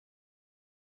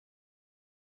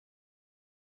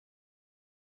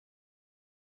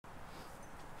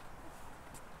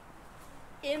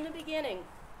In the beginning,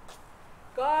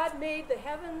 God made the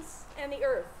heavens and the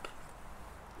earth,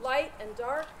 light and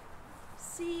dark,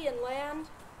 sea and land,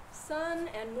 sun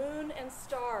and moon and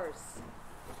stars,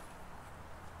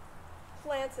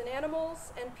 plants and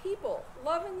animals and people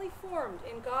lovingly formed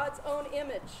in God's own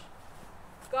image.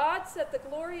 God set the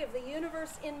glory of the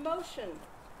universe in motion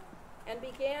and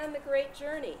began the great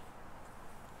journey,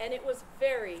 and it was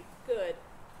very good.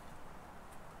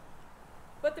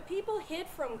 But the people hid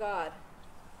from God.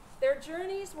 Their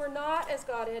journeys were not as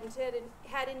God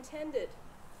had intended.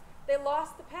 They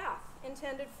lost the path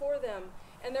intended for them,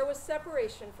 and there was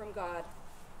separation from God.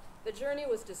 The journey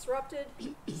was disrupted,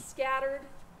 scattered,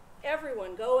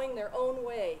 everyone going their own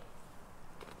way.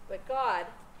 But God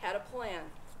had a plan.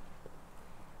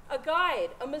 A guide,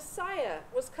 a Messiah,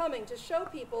 was coming to show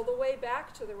people the way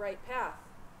back to the right path.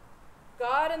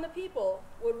 God and the people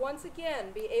would once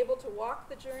again be able to walk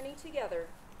the journey together,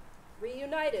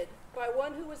 reunited by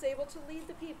one who was able to lead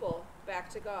the people back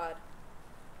to God.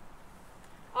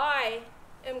 I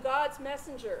am God's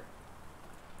messenger,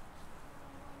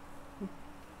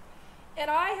 and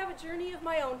I have a journey of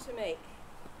my own to make.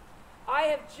 I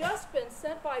have just been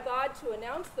sent by God to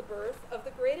announce the birth of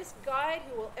the greatest guide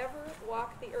who will ever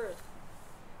walk the earth,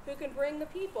 who can bring the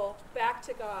people back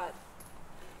to God.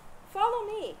 Follow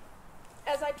me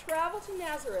as I travel to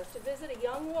Nazareth to visit a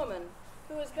young woman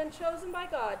who has been chosen by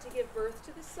God to give birth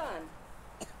to the Son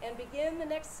and begin the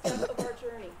next step of our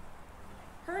journey.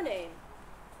 Her name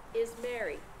is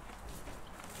Mary.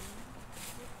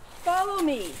 Follow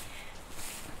me.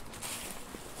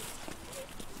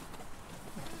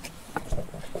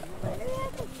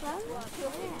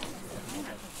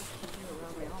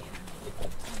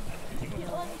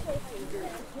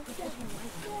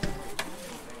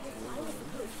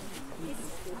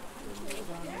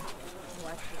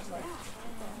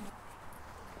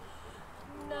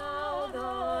 Now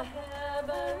the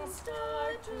heavens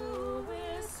start to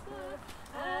whisper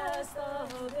as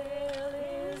the veil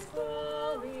is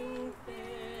growing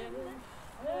thin.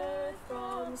 Earth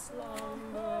from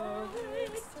slumber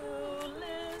wakes to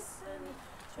listen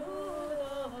to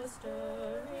the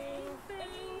stirring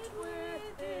faint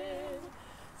within.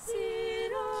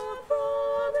 Seed of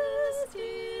promise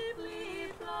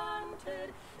deeply planted,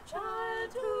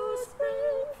 child to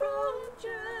spring from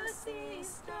Jesse's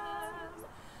stem.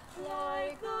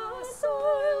 Like the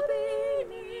soil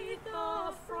beneath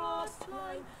the frost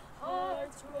line,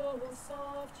 hearts grow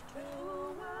soft to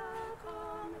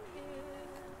welcome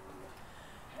him.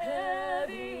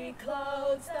 Heavy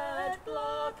clouds that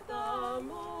block the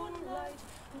moonlight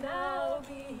now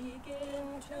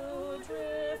begin to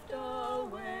drift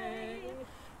away.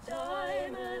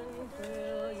 Diamond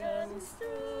brilliance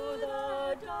through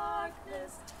the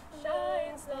darkness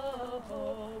shines the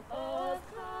hope of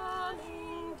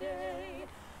coming day.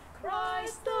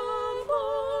 Christ, the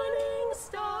morning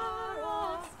star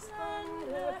of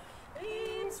splendor,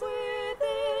 beams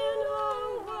within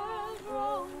a world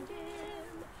grown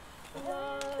dim. The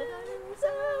lands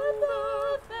and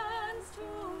the fans to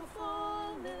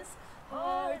fullness,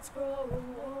 hearts grow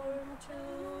warm to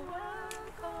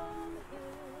welcome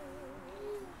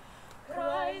him.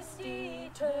 Christ,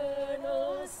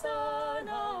 eternal Son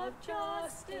of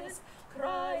justice,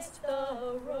 Christ,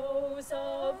 the rose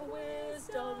of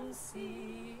wisdom's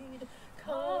seed,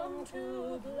 come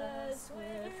to bless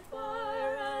with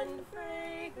fire and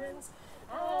fragrance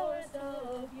hours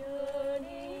of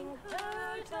yearning,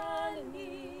 hurt and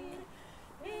need.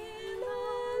 In the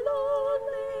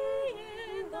lonely,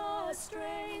 in the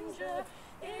stranger,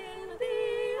 in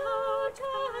the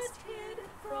outcast hid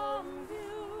from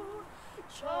view,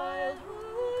 child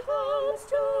who comes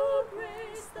to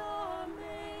grace the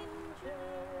manger,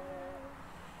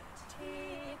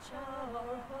 teach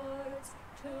our hearts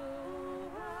to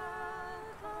welcome.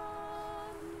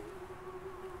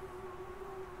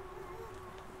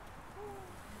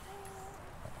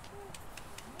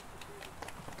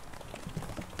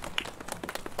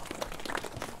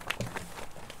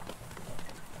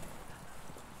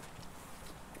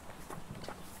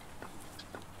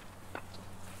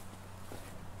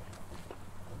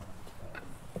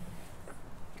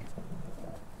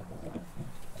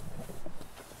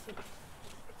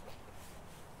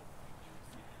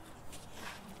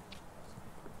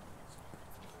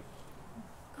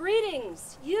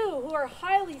 Greetings, you who are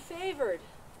highly favored.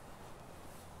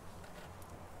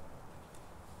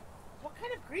 What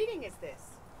kind of greeting is this?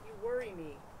 You worry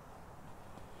me.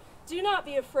 Do not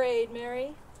be afraid,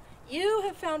 Mary. You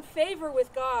have found favor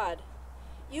with God.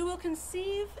 You will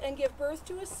conceive and give birth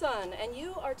to a son, and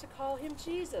you are to call him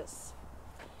Jesus.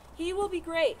 He will be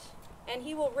great, and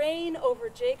he will reign over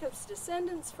Jacob's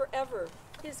descendants forever.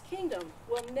 His kingdom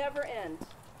will never end.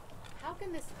 How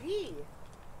can this be?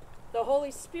 The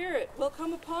Holy Spirit will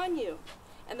come upon you,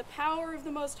 and the power of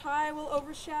the Most High will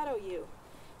overshadow you.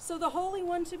 So the Holy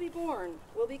One to be born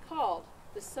will be called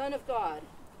the Son of God.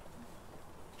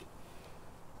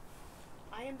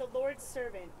 I am the Lord's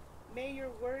servant. May your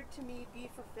word to me be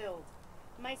fulfilled.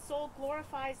 My soul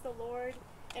glorifies the Lord,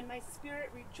 and my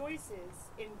spirit rejoices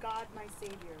in God my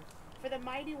Savior. For the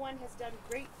Mighty One has done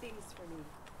great things for me.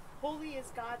 Holy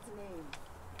is God's name.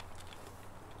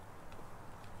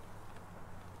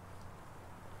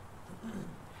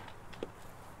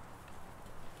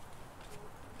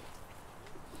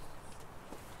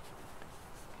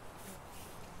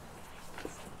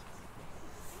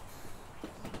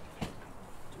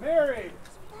 Mary,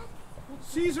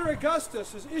 Caesar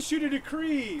Augustus has issued a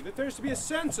decree that there's to be a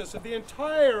census of the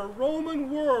entire Roman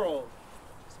world.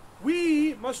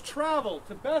 We must travel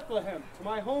to Bethlehem, to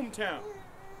my hometown.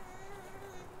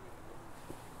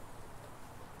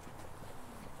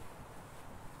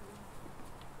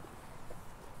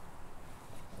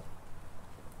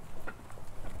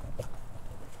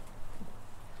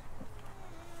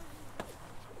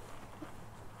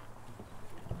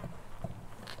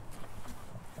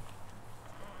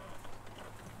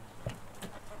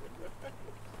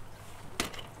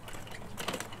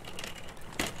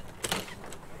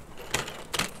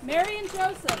 Mary and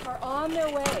Joseph are on their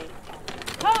way.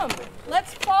 Come,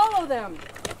 let's follow them.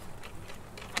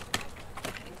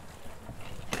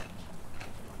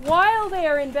 While they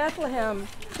are in Bethlehem,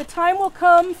 the time will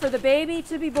come for the baby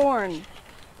to be born.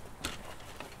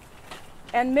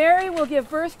 And Mary will give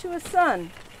birth to a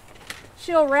son.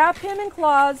 She'll wrap him in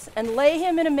cloths and lay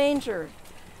him in a manger,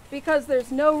 because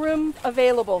there's no room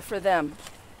available for them.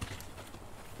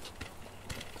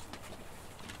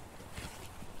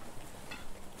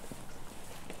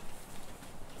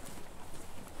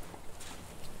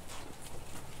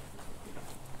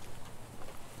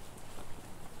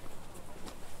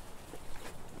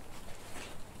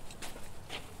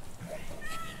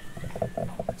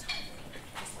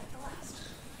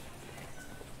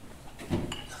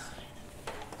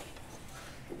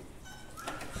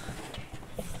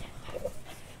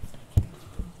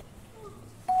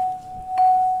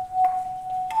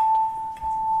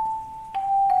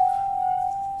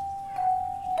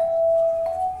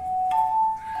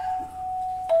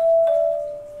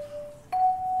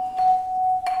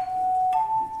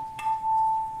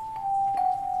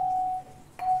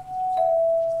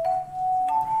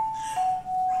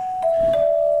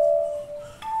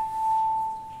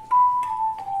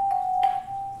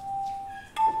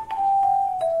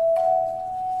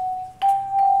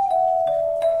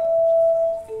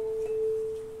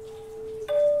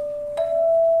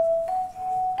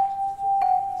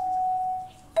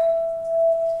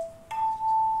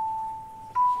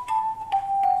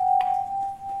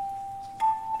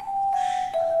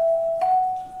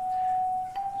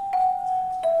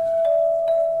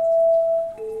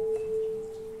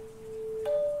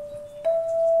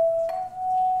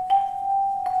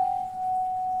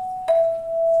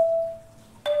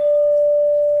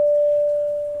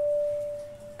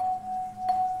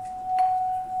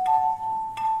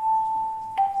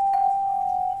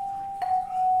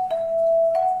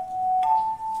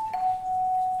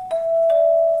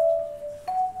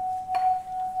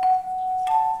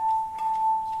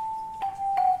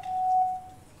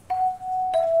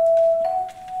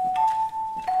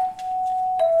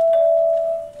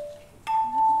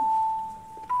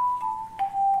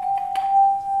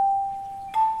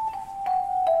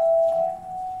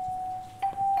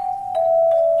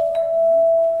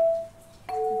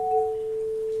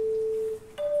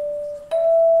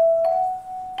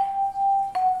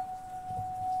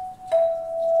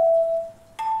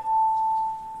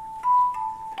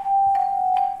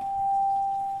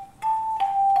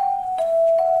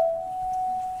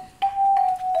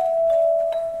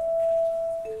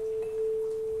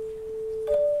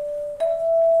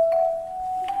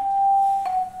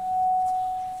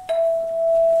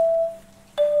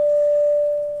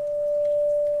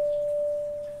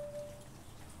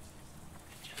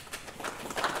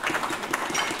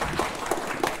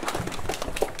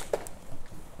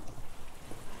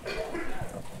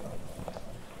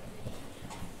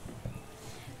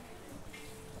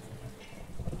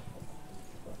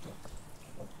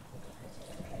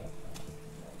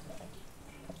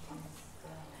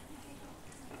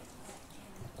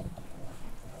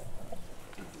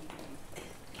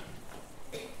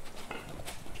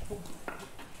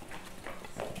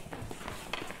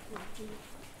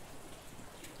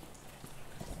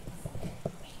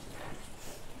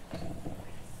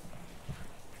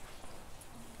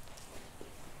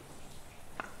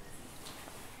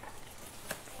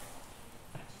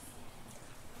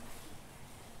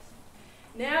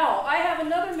 Now, I have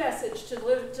another message to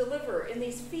deliver in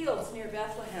these fields near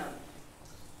Bethlehem.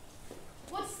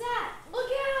 What's that? Look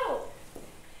out!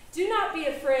 Do not be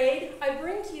afraid. I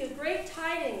bring to you great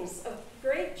tidings of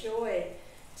great joy.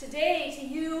 Today to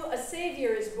you a Savior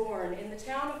is born in the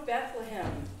town of Bethlehem,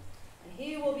 and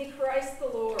he will be Christ the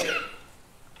Lord.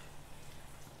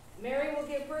 Mary will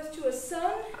give birth to a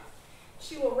son.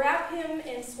 She will wrap him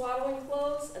in swaddling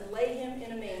clothes and lay him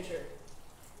in a manger.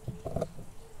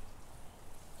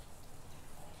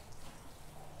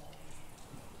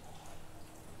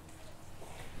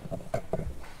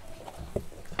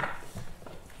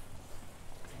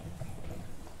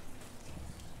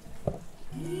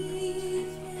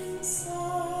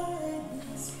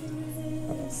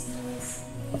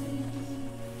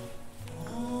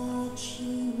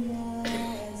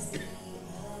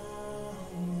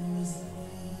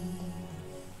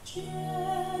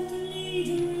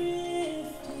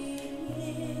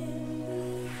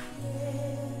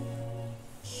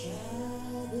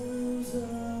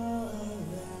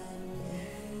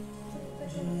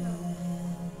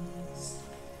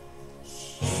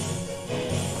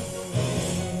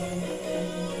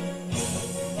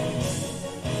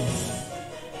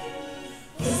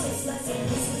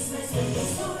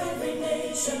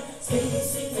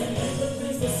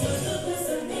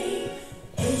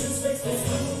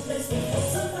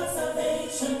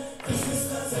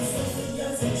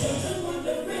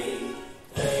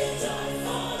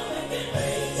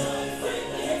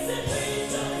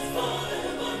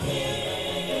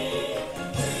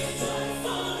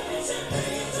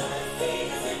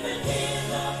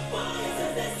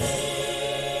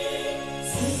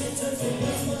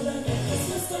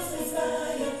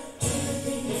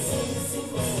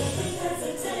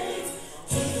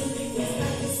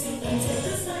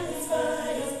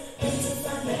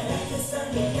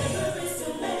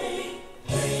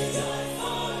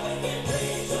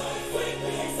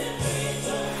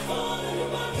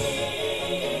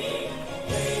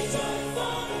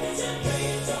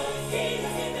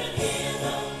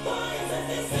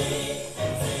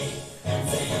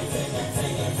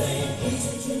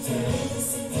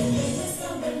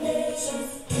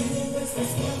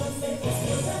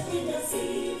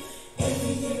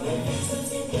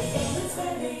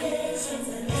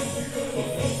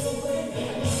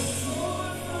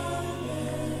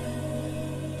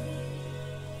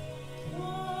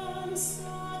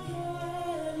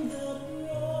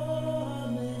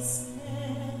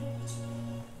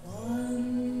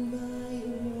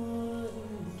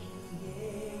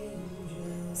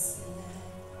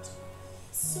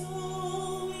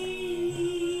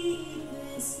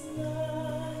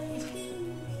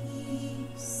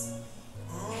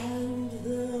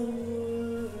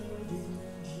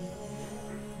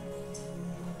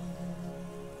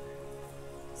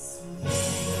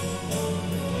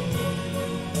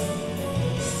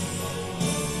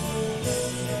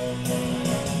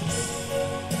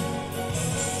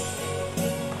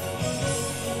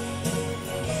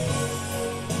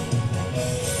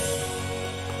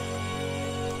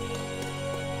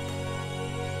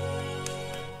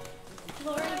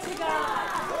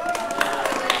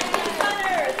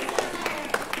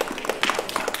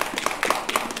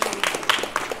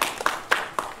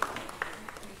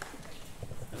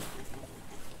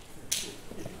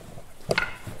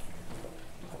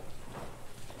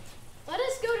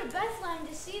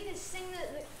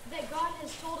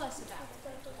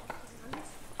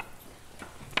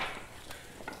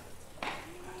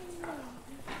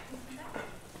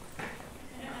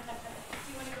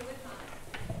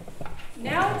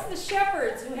 Now it's the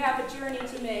shepherds who have a journey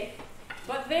to make,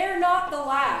 but they're not the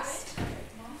last.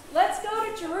 Let's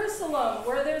go to Jerusalem,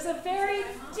 where there's a very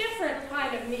different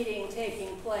kind of meeting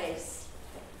taking place.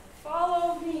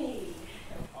 Follow me.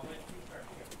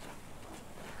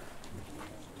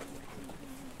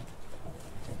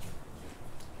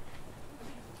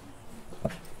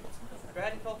 Go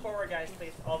ahead and fill forward, guys,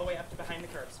 please, all the way up to behind the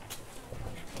curves.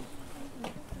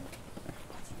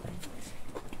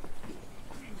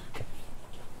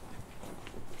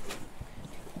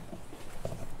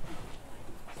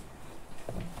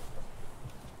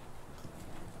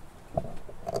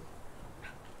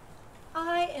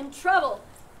 I am troubled.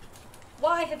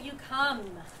 Why have you come?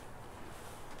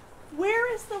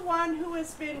 Where is the one who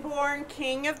has been born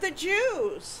King of the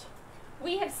Jews?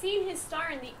 We have seen his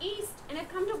star in the east and have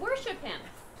come to worship him.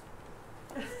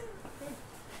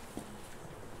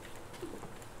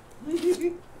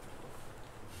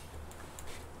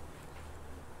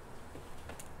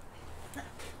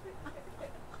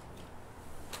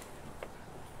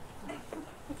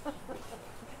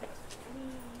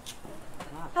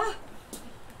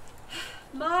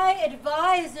 My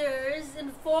advisors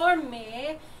inform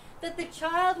me that the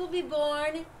child will be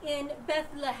born in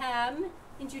Bethlehem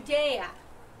in Judea.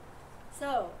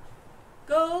 So,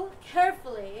 go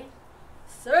carefully,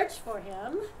 search for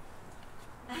him,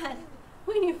 and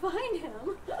when you find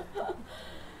him,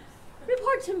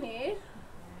 report to me,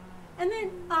 and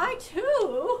then I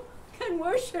too can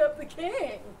worship the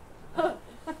king. Got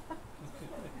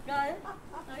it?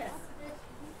 Okay.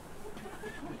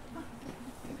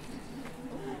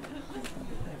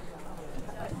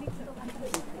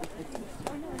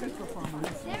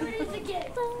 There it is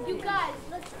again. You guys,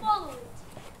 let's follow it.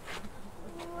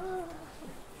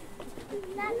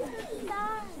 That's the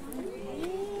star.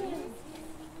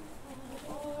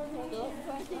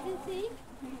 Did you see?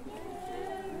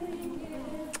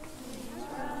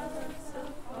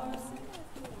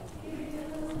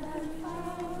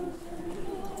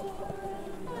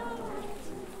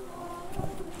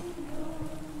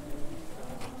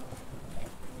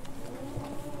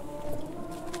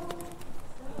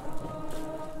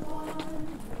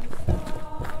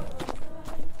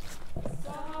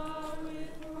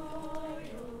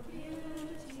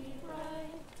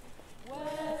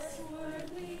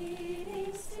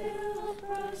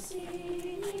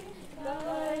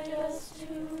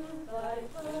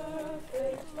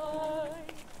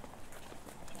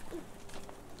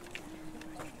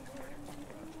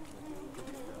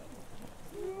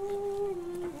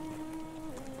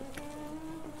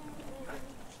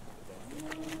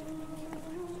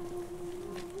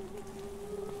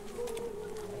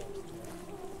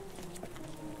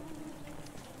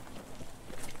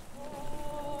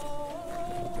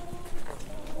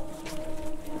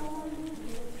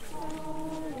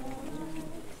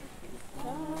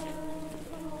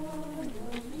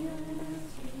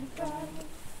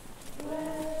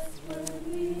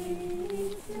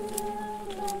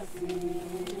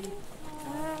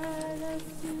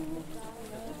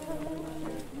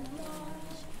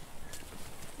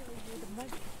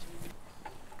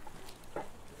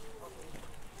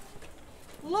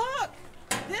 Look,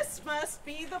 this must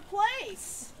be the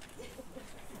place.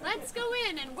 Let's go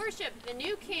in and worship the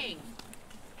new king.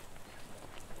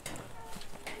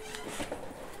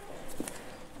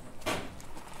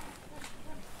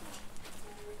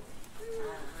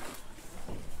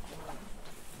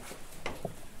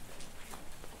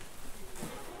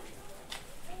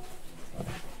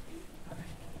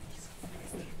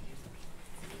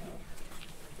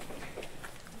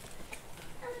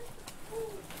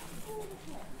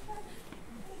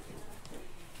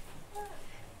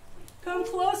 Come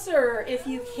closer if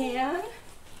you can.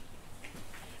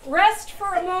 Rest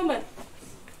for a moment,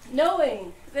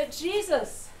 knowing that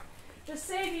Jesus, the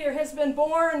Savior, has been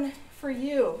born for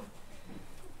you.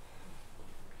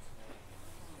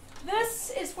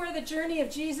 This is where the journey of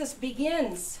Jesus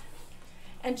begins.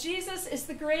 And Jesus is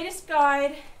the greatest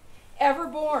guide ever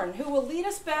born, who will lead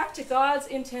us back to God's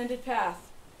intended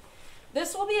path.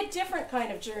 This will be a different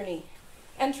kind of journey.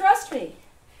 And trust me,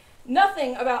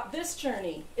 nothing about this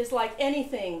journey is like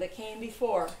anything that came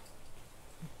before.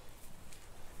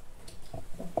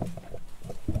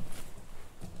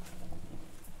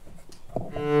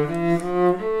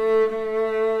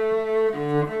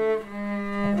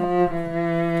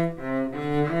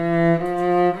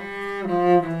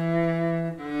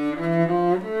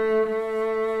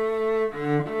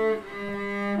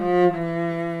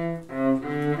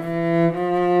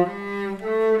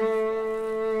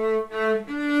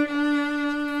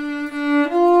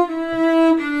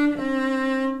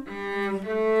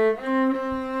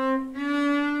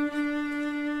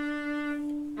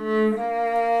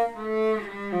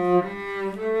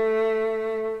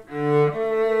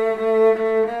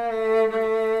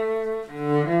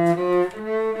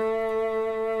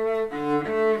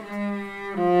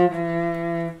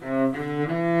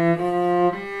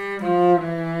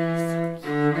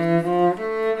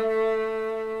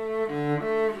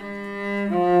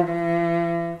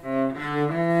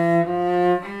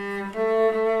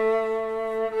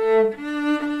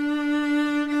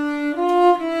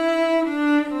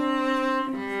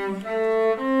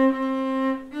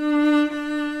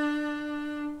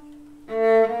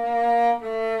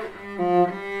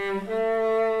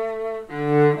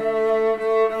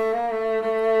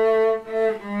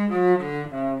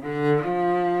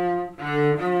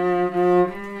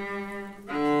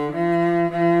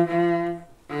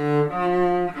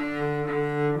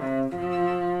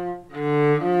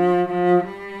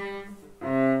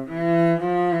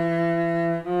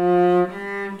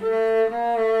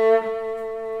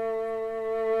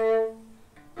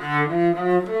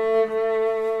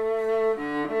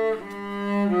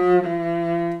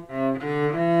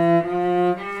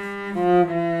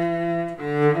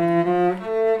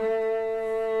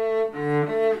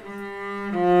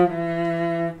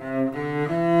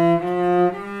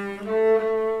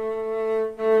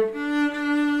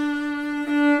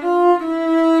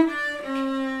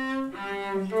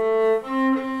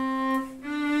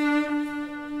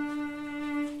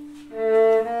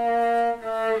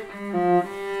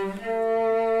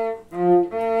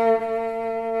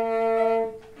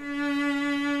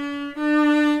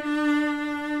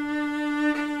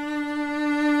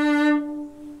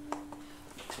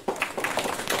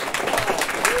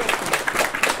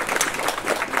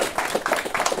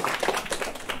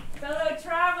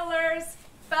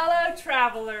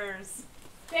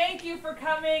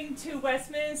 coming to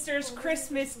Westminster's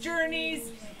Christmas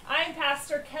Journeys. I'm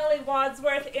Pastor Kelly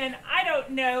Wadsworth, and I don't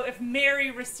know if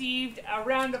Mary received a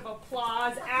round of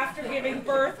applause after giving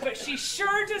birth, but she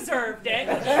sure deserved it.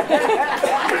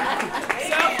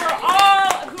 So for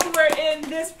all who were in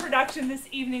this production this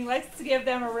evening, let's give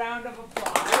them a round of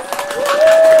applause.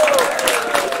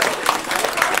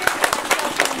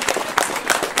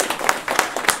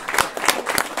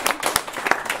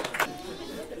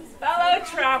 Fellow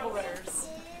travelers,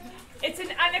 it's an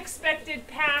unexpected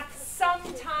path.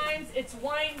 Sometimes it's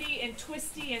windy and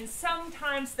twisty, and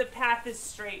sometimes the path is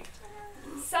straight.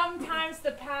 Sometimes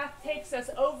the path takes us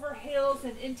over hills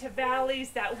and into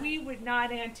valleys that we would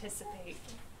not anticipate.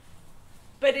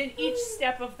 But in each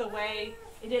step of the way,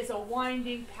 it is a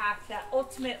winding path that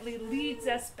ultimately leads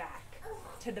us back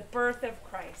to the birth of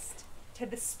Christ, to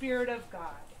the Spirit of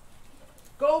God.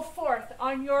 Go forth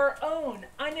on your own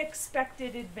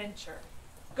unexpected adventure.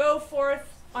 Go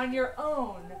forth on your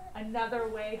own another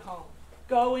way home.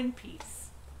 Go in peace.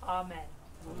 Amen.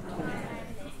 Amen.